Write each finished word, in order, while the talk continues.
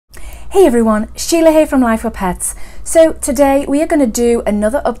Hey everyone, Sheila here from Lifewithpets. So today we are going to do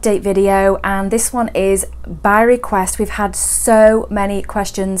another update video, and this one is by request. We've had so many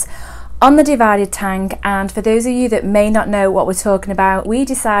questions on the divided tank, and for those of you that may not know what we're talking about, we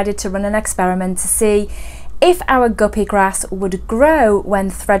decided to run an experiment to see if our guppy grass would grow when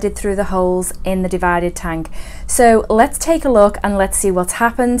threaded through the holes in the divided tank. So let's take a look and let's see what's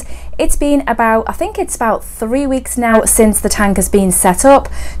happened. It's been about, I think it's about 3 weeks now since the tank has been set up.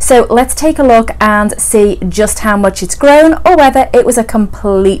 So let's take a look and see just how much it's grown or whether it was a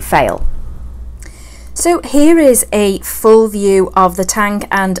complete fail. So here is a full view of the tank,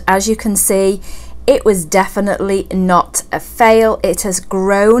 and as you can see, it was definitely not a fail. It has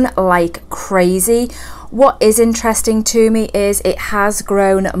grown like crazy. What is interesting to me is it has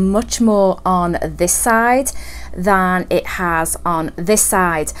grown much more on this side than it has on this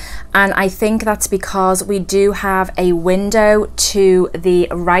side, and I think that's because we do have a window to the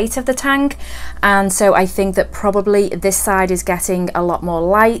right of the tank, and so I think that probably this side is getting a lot more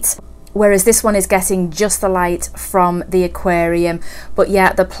light, whereas this one is getting just the light from the aquarium. But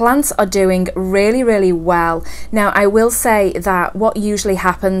yeah, the plants are doing really well. Now I will say that what usually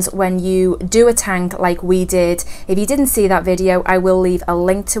happens when you do a tank like we did, if you didn't see that video, I will leave a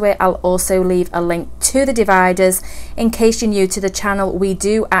link to it. I'll also leave a link to the dividers. In case you're new to the channel, we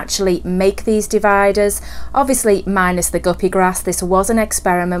do actually make these dividers, obviously minus the guppy grass. This was an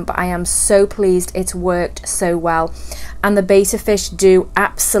experiment, but I am so pleased it's worked so well, and the betta fish do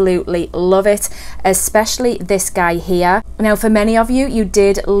absolutely love it, especially this guy here. Now for many of you, you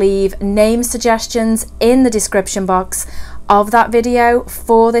did leave name suggestions in the description box of that video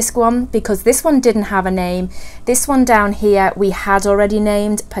for this one, because this one didn't have a name. This one down here we had already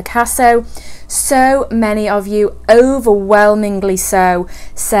named Picasso. So many of you, overwhelmingly so,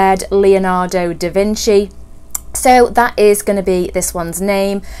 said Leonardo da Vinci. So that is going to be this one's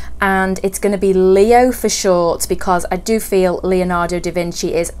name, and it's going to be Leo for short, because I do feel Leonardo da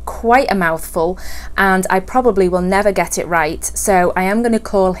Vinci is quite a mouthful and I probably will never get it right. So I am going to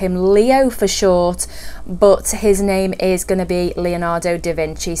call him Leo for short, but his name is going to be Leonardo da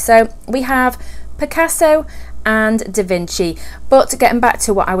Vinci. So we have Picasso and da Vinci. But getting back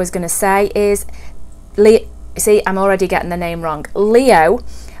to what I was going to say is, see, I'm already getting the name wrong.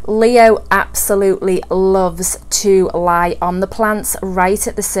 Leo absolutely loves to lie on the plants right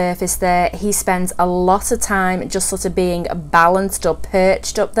at the surface there. He spends a lot of time just sort of being balanced or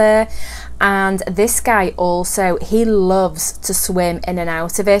perched up there. And this guy also, he loves to swim in and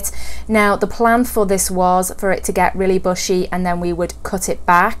out of it. Now the plan for this was for it to get really bushy and then we would cut it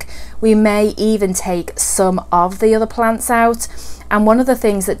back. We may even take some of the other plants out. And one of the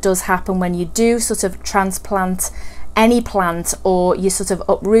things that does happen when you do sort of transplant any plant, or you're sort of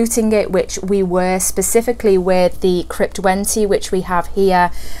uprooting it, which we were specifically with the cryptwenti, which we have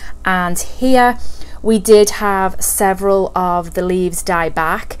here and here, we did have several of the leaves die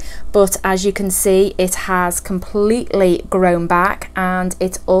back, but as you can see, it has completely grown back and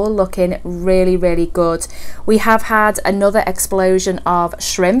it's all looking really good. We have had another explosion of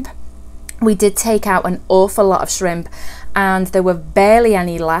shrimp. We did take out an awful lot of shrimp and there were barely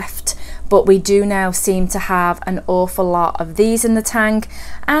any left, but we do now seem to have an awful lot of these in the tank.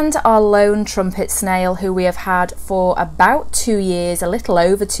 And our lone trumpet snail, who we have had for about 2 years, a little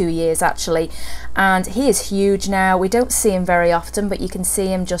over 2 years actually, and he is huge now. We don't see him very often, but you can see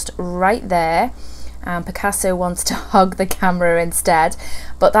him just right there. Picasso wants to hug the camera instead,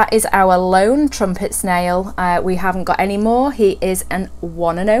 but that is our lone trumpet snail. We haven't got any more. He is an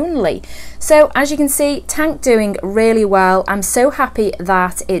one and only. So as you can see, tank doing really well. I'm so happy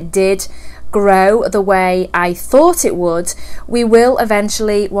that it did grow the way I thought it would. We will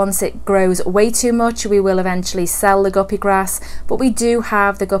eventually, once it grows way too much, we will eventually sell the guppy grass, but we do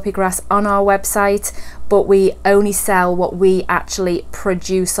have the guppy grass on our website, but we only sell what we actually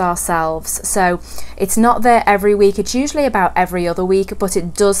produce ourselves. So it's not there every week, it's usually about every other week, but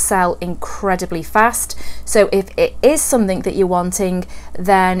it does sell incredibly fast. So if it is something that you're wanting,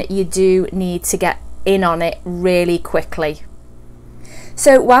 then you do need to get in on it really quickly.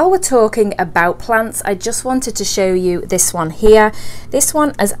 So while we're talking about plants, I just wanted to show you this one here. This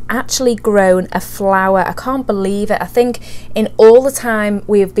one has actually grown a flower. I can't believe it. I think in all the time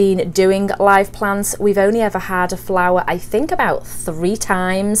we have been doing live plants, we've only ever had a flower, I think about 3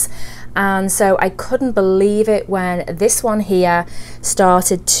 times. And so I couldn't believe it when this one here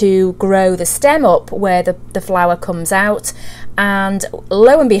started to grow the stem up where the flower comes out, and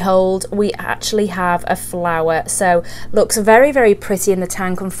lo and behold, we actually have a flower. So looks very, very pretty in the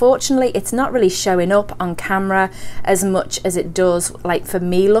tank. Unfortunately, it's not really showing up on camera as much as it does like for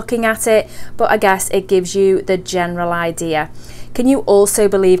me looking at it, but I guess it gives you the general idea. Can you also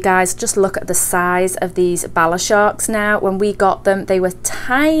believe, guys, just look at the size of these bala sharks now. When we got them, they were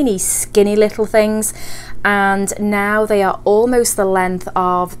tiny, skinny little things, and now they are almost the length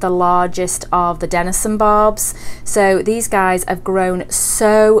of the largest of the denison barbs. So these guys have grown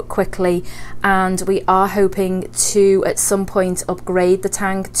so quickly, and we are hoping to at some point upgrade the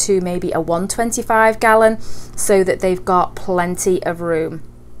tank to maybe a 125 gallon so that they've got plenty of room.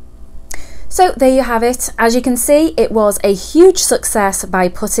 So there you have it. As you can see, it was a huge success by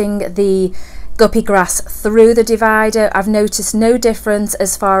putting the guppy grass through the divider. I've noticed no difference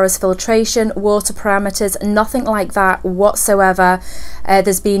as far as filtration, water parameters, nothing like that whatsoever.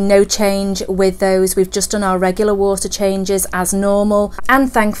 There's been no change with those. We've just done our regular water changes as normal,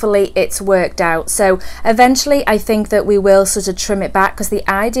 and thankfully it's worked out. So eventually I think that we will sort of trim it back, because the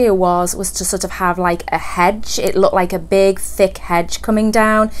idea was to sort of have like a hedge. It looked like a big thick hedge coming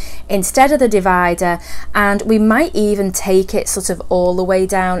down instead of the divider, and we might even take it sort of all the way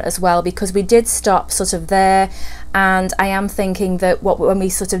down as well, because we did stop sort of there. And I am thinking that when we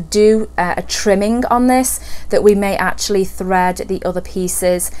sort of do a trimming on this, that we may actually thread the other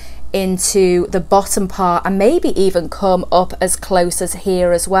pieces into the bottom part and maybe even come up as close as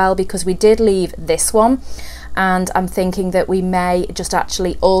here as well, because we did leave this one. And I'm thinking that we may just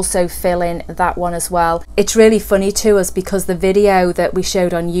actually also fill in that one as well. It's really funny to us because the video that we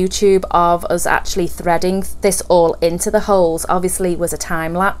showed on YouTube of us actually threading this all into the holes obviously was a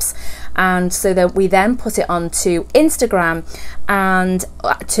time lapse, and so that we then put it onto Instagram, and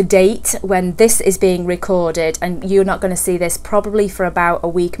to date when this is being recorded, and you're not going to see this probably for about a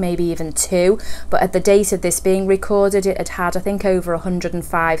week, maybe even 2, but at the date of this being recorded, it had I think over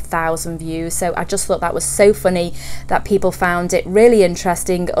 105,000 views. So I just thought that was so funny that people found it really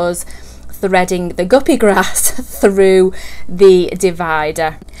interesting, us threading the guppy grass through the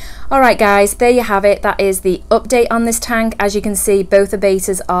divider. Alright guys, there you have it. That is the update on this tank. As you can see, both the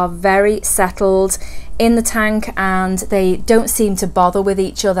bettas are very settled in the tank, and they don't seem to bother with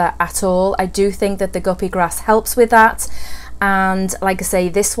each other at all. I do think that the guppy grass helps with that. And like I say,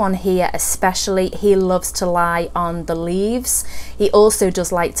 this one here especially, he loves to lie on the leaves. He also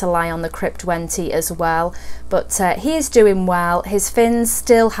does like to lie on the cryptwenty as well, but he is doing well. His fins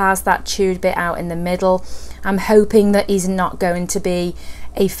still has that chewed bit out in the middle. I'm hoping that he's not going to be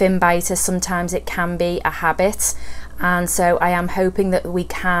a fin biter. Sometimes it can be a habit, and so I am hoping that we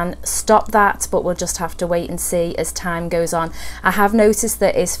can stop that, but we'll just have to wait and see as time goes on. I have noticed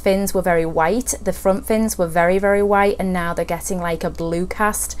that his fins were very white. The front fins were very, very white, and now they're getting like a blue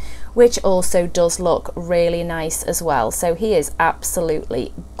cast, which also does look really nice as well. So he is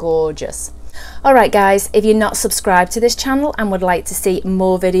absolutely gorgeous. Alright guys, if you're not subscribed to this channel and would like to see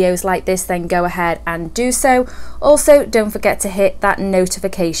more videos like this, then go ahead and do so. Also, don't forget to hit that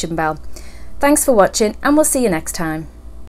notification bell. Thanks for watching, and we'll see you next time.